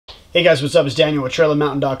Hey guys, what's up? It's Daniel with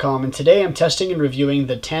TrailerMountain.com, and today I'm testing and reviewing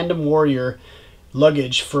the Tandem Warrior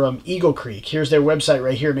luggage from Eagle Creek. Here's their website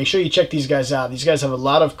right here. Make sure you check these guys out. These guys have a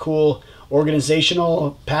lot of cool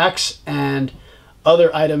organizational packs and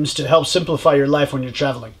other items to help simplify your life when you're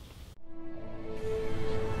traveling.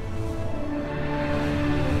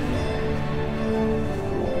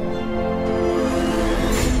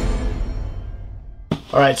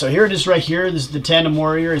 Alright, so here it is right here. This is the Tandem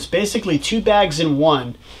Warrior. It's basically 2 bags in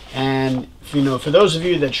one. And for those of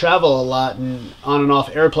you that travel a lot and on and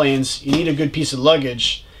off airplanes, you need a good piece of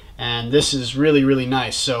luggage. And this is really, really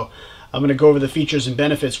nice. So I'm going to go over the features and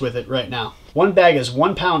benefits with it right now. One bag is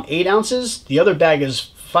 1 pound 8 ounces. The other bag is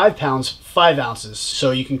 5 pounds 5 ounces.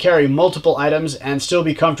 So you can carry multiple items and still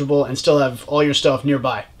be comfortable and still have all your stuff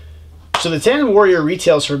nearby. So the Tandem Warrior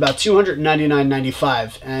retails for about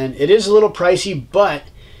 $299.95, and it is a little pricey, but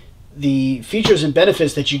the features and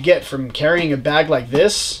benefits that you get from carrying a bag like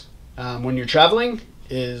this when you're traveling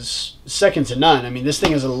is second to none. I mean, this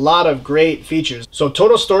thing has a lot of great features. So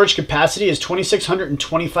total storage capacity is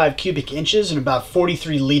 2,625 cubic inches and about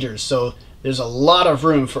 43 liters. So there's a lot of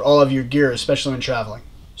room for all of your gear, especially when traveling.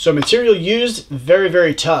 So material used, very,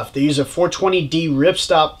 very tough. They use a 420D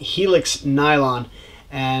ripstop helix nylon.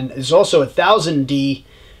 And there's also a 1000D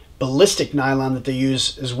ballistic nylon that they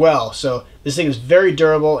use as well. So this thing is very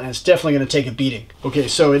durable and it's definitely going to take a beating. Okay,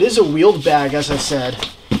 so it is a wheeled bag, as I said.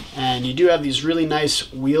 And you do have these really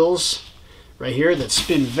nice wheels right here that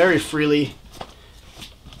spin very freely.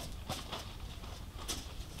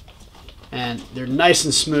 And they're nice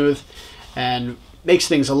and smooth and makes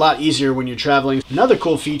things a lot easier when you're traveling. Another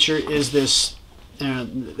cool feature is this.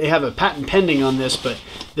 They have a patent pending on this, but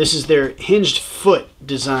this is their hinged foot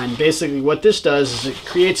design. Basically what this does is it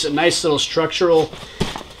creates a nice little structural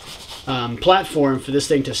platform for this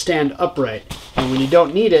thing to stand upright. And when you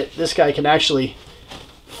don't need it, this guy can actually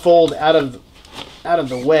fold out of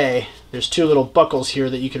the way. There's 2 little buckles here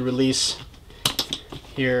that you can release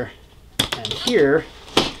here and here.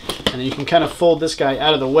 And then you can kind of fold this guy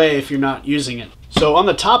out of the way if you're not using it. So on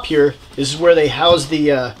the top here, this is where they house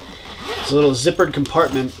the it's a little zippered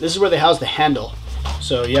compartment. This is where they house the handle.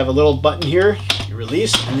 So you have a little button here, you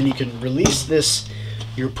release, and then you can release this,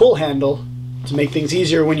 your pull handle, to make things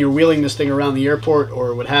easier when you're wheeling this thing around the airport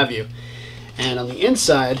or what have you. And on the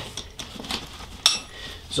inside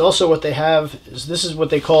is also what they have, is this is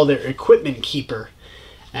what they call their equipment keeper.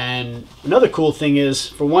 And another cool thing is,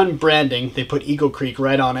 for one, branding. They put Eagle Creek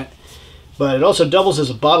right on it, but it also doubles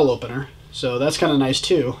as a bottle opener, so that's kind of nice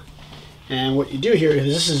too. And what you do here is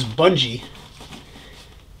this is bungee.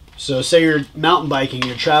 So say you're mountain biking,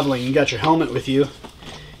 you're traveling, you got your helmet with you.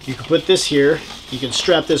 You can put this here. You can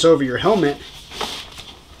strap this over your helmet.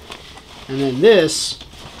 And then this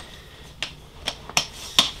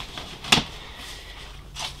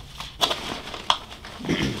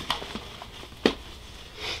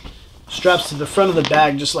straps to the front of the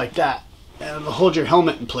bag just like that. And it'll hold your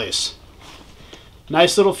helmet in place.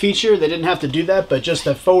 Nice little feature. They didn't have to do that, but just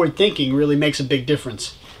that forward thinking really makes a big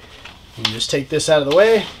difference. You just take this out of the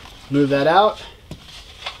way, move that out,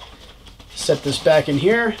 set this back in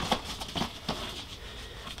here,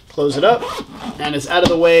 close it up, and it's out of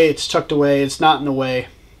the way, it's tucked away, it's not in the way,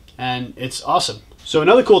 and it's awesome. So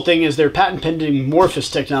another cool thing is their patent pending Morphous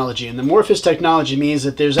technology, and the Morphous technology means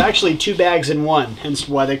that there's actually 2 bags in one, hence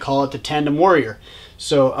why they call it the Tandem Warrior.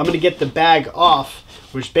 So I'm going to get the bag off,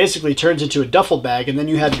 which basically turns into a duffel bag, and then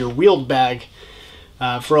you have your wheeled bag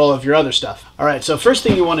for all of your other stuff. Alright, so first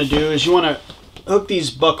thing you want to do is you want to hook these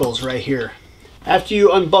buckles right here. After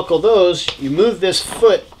you unbuckle those, you move this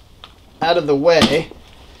foot out of the way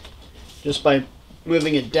just by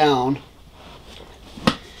moving it down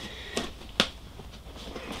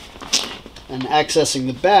and accessing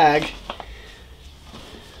the bag.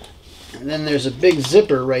 And then there's a big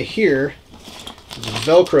zipper right here. There's a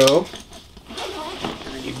Velcro.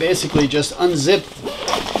 You basically just unzip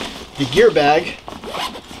the gear bag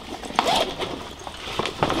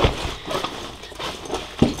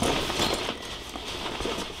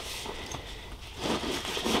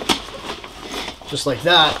just like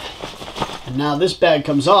that, and now this bag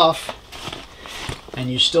comes off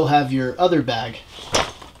and you still have your other bag,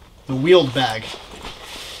 the wheeled bag.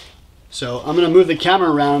 So I'm going to move the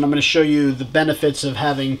camera around and I'm going to show you the benefits of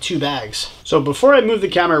having 2 bags. So before I move the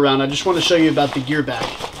camera around, I just want to show you about the gear bag.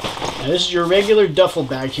 Now this is your regular duffel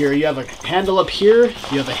bag here. You have a handle up here,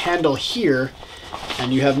 you have a handle here,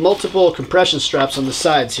 and you have multiple compression straps on the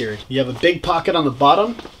sides here. You have a big pocket on the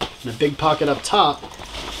bottom and a big pocket up top.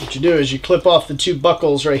 What you do is you clip off the 2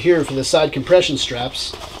 buckles right here for the side compression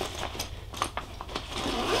straps.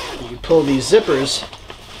 You pull these zippers,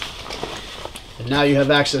 and now you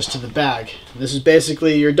have access to the bag. This is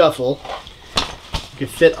basically your duffel. You can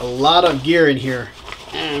fit a lot of gear in here.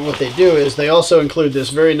 And what they do is they also include this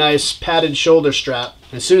very nice padded shoulder strap.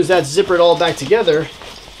 As soon as that's zippered all back together,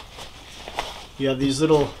 you have these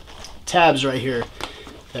little tabs right here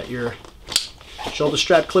that your shoulder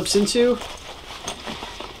strap clips into.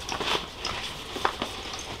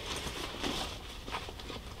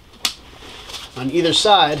 On either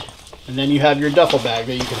side, and then you have your duffel bag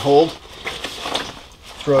that you can hold,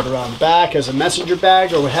 throw it around the back as a messenger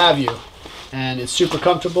bag or what have you. And it's super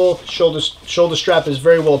comfortable. Shoulder strap is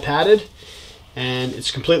very well padded, and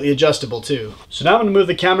it's completely adjustable too. So now I'm going to move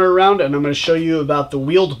the camera around and I'm going to show you about the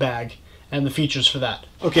wheeled bag and the features for that.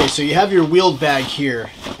 Okay, so you have your wheeled bag here,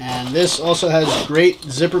 and this also has great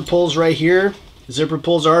zipper pulls right here. Zipper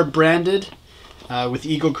pulls are branded with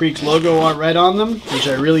Eagle Creek's logo right on them, which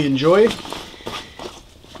I really enjoy.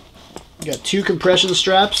 You got 2 compression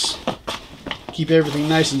straps, keep everything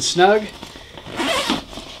nice and snug.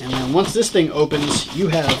 And then once this thing opens, you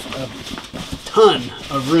have a ton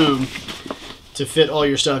of room to fit all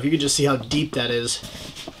your stuff. You can just see how deep that is.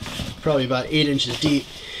 Probably about 8 inches deep.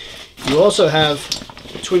 You also have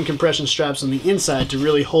twin compression straps on the inside to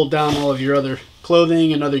really hold down all of your other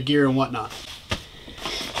clothing and other gear and whatnot.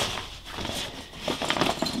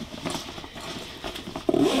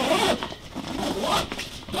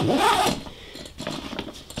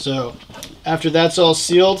 So after that's all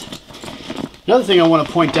sealed, another thing I want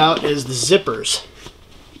to point out is the zippers.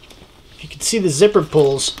 You can see the zipper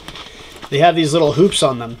pulls. They have these little hoops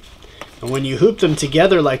on them. And when you hoop them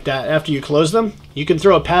together like that, after you close them, you can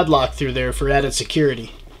throw a padlock through there for added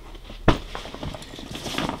security.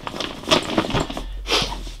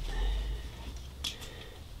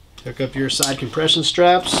 Hook up your side compression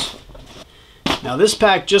straps. Now this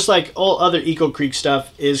pack, just like all other Eagle Creek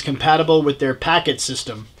stuff, is compatible with their packet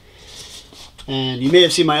system. And you may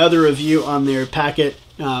have seen my other review on their packet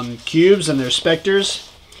cubes and their Spectres.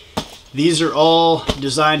 These are all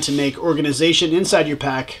designed to make organization inside your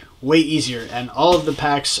pack way easier, and all of the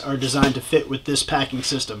packs are designed to fit with this packing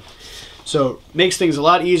system. So it makes things a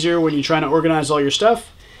lot easier when you're trying to organize all your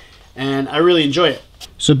stuff, and I really enjoy it.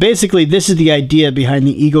 So basically this is the idea behind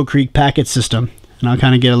the Eagle Creek packet system, and I'll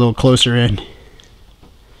kind of get a little closer in.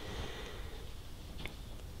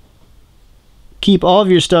 Keep all of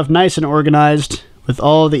your stuff nice and organized with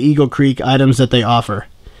all the Eagle Creek items that they offer.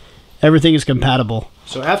 Everything is compatible.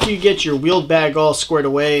 So after you get your wheeled bag all squared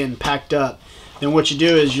away and packed up, then what you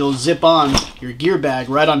do is you'll zip on your gear bag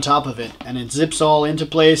right on top of it, and it zips all into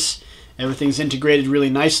place. Everything's integrated really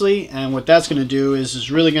nicely, and what that's going to do is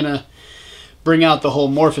really going to bring out the whole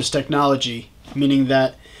Morphous technology, meaning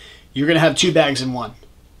that you're going to have 2 bags in one,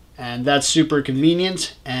 and that's super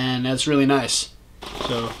convenient and that's really nice.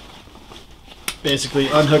 So basically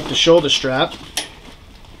unhook the shoulder strap,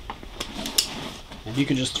 and you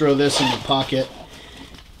can just throw this in your pocket,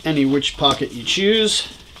 any which pocket you choose.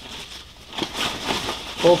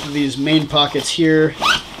 Both of these main pockets here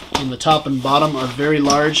on the top and bottom are very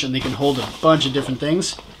large, and they can hold a bunch of different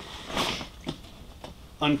things.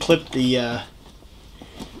 Unclip the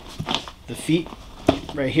feet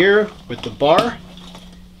right here with the bar.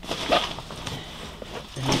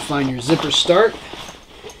 Then you find your zipper start,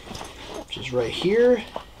 which is right here.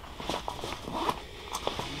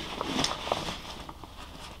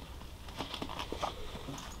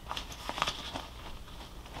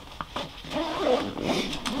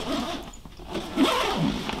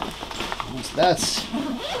 Once that's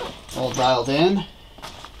all dialed in,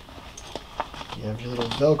 you have your little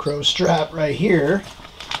Velcro strap right here.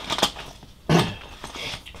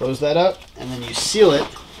 Close that up, and then you seal it.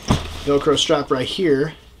 Velcro strap right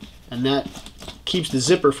here, and that keeps the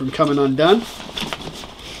zipper from coming undone.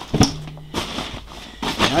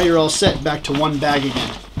 Now you're all set back to 1 bag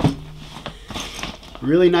again.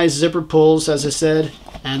 Really nice zipper pulls, as I said,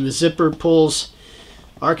 and the zipper pulls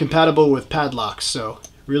are compatible with padlocks, so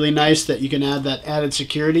really nice that you can add that added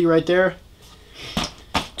security right there.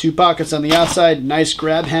 2 pockets on the outside, nice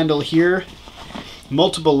grab handle here.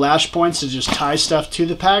 Multiple lash points to just tie stuff to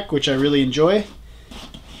the pack, which I really enjoy.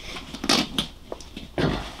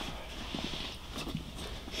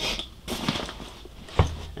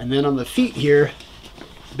 And then on the feet here,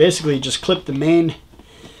 basically just clip the main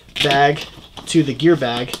bag to the gear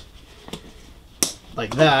bag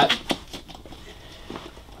like that.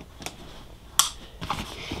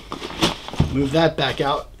 Move that back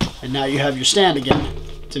out, and now you have your stand again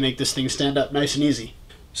to make this thing stand up nice and easy.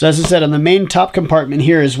 So as I said, on the main top compartment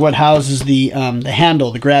here is what houses the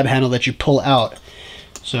handle, the grab handle that you pull out.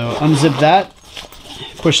 So unzip that,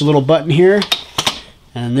 push a little button here,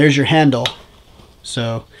 and there's your handle.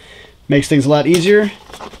 So Makes things a lot easier.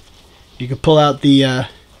 You can pull out the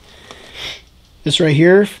this right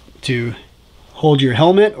here to hold your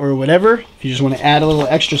helmet or whatever. If you just want to add a little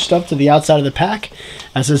extra stuff to the outside of the pack.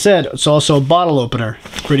 As I said, it's also a bottle opener.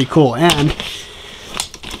 Pretty cool. And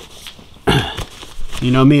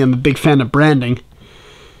you know me, I'm a big fan of branding.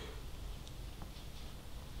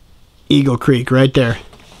 Eagle Creek right there.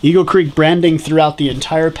 Eagle Creek branding throughout the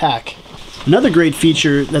entire pack. Another great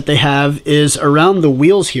feature that they have is around the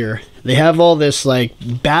wheels here. They have all this like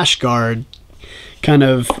bash guard kind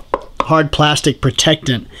of hard plastic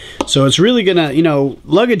protectant. So it's really gonna, you know,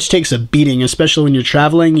 luggage takes a beating, especially when you're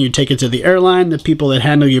traveling. You take it to the airline, the people that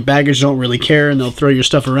handle your baggage don't really care and they'll throw your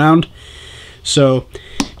stuff around. So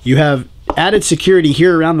you have added security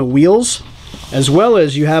here around the wheels, as well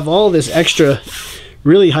as you have all this extra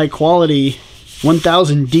really high quality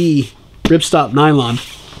 1000D ripstop nylon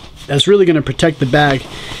that's really going to protect the bag,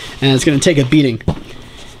 and it's going to take a beating.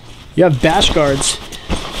 You have bash guards.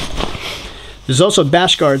 There's also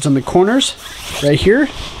bash guards on the corners right here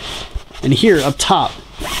and here up top,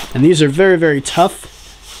 and these are very, very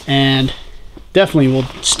tough and definitely will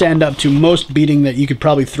stand up to most beating that you could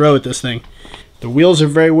probably throw at this thing. The wheels are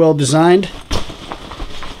very well designed.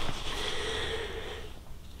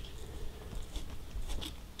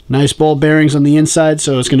 Nice ball bearings on the inside,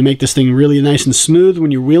 so it's going to make this thing really nice and smooth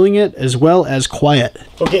when you're wheeling it, as well as quiet.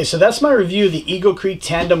 Okay, so that's my review of the Eagle Creek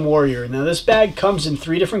Tandem Warrior. Now this bag comes in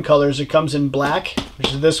 3 different colors. It comes in black,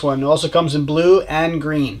 which is this one. It also comes in blue and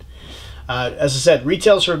green. As I said,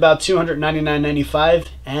 retails for about $299.95,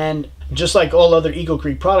 and just like all other Eagle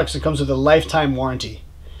Creek products, it comes with a lifetime warranty.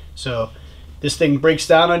 So this thing breaks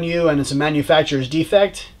down on you and it's a manufacturer's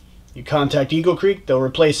defect, you contact Eagle Creek, they'll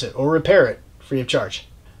replace it or repair it free of charge.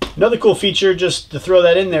 Another cool feature, just to throw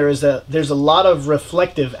that in there, is that there's a lot of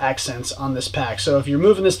reflective accents on this pack. So if you're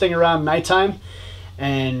moving this thing around nighttime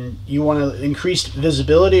and you want to increase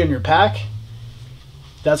visibility on your pack,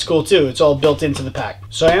 that's cool too. It's all built into the pack.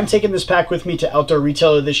 So I am taking this pack with me to Outdoor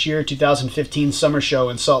Retailer this year, 2015 Summer Show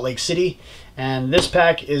in Salt Lake City. And this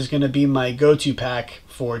pack is going to be my go-to pack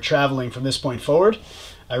for traveling from this point forward.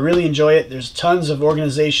 I really enjoy it. There's tons of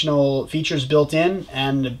organizational features built in,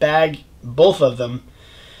 and the bag, both of them,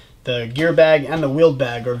 the gear bag and the wheeled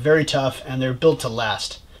bag, are very tough and they're built to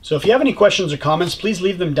last. So if you have any questions or comments, please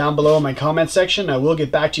leave them down below in my comment section. I will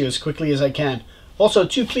get back to you as quickly as I can. Also,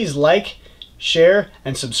 too, please like, share,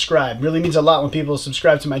 and subscribe. It really means a lot when people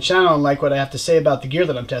subscribe to my channel and like what I have to say about the gear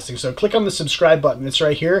that I'm testing. So click on the subscribe button. It's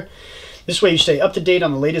right here. This way you stay up to date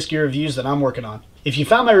on the latest gear reviews that I'm working on. If you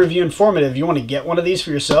found my review informative, you want to get one of these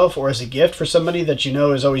for yourself or as a gift for somebody that you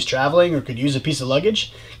know is always traveling or could use a piece of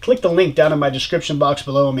luggage, click the link down in my description box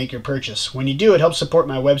below and make your purchase. When you do, it helps support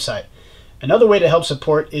my website. Another way to help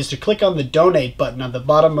support is to click on the donate button at the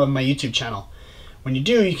bottom of my YouTube channel. When you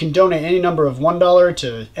do, you can donate any number of $1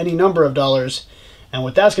 to any number of dollars, and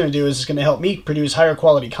what that's going to do is it's going to help me produce higher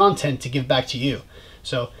quality content to give back to you.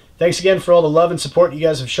 So thanks again for all the love and support you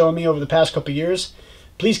guys have shown me over the past couple years.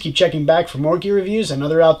 Please keep checking back for more gear reviews and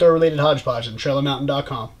other outdoor related hodgepodge on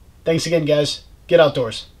TrailerMountain.com. Thanks again, guys. Get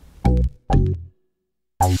outdoors.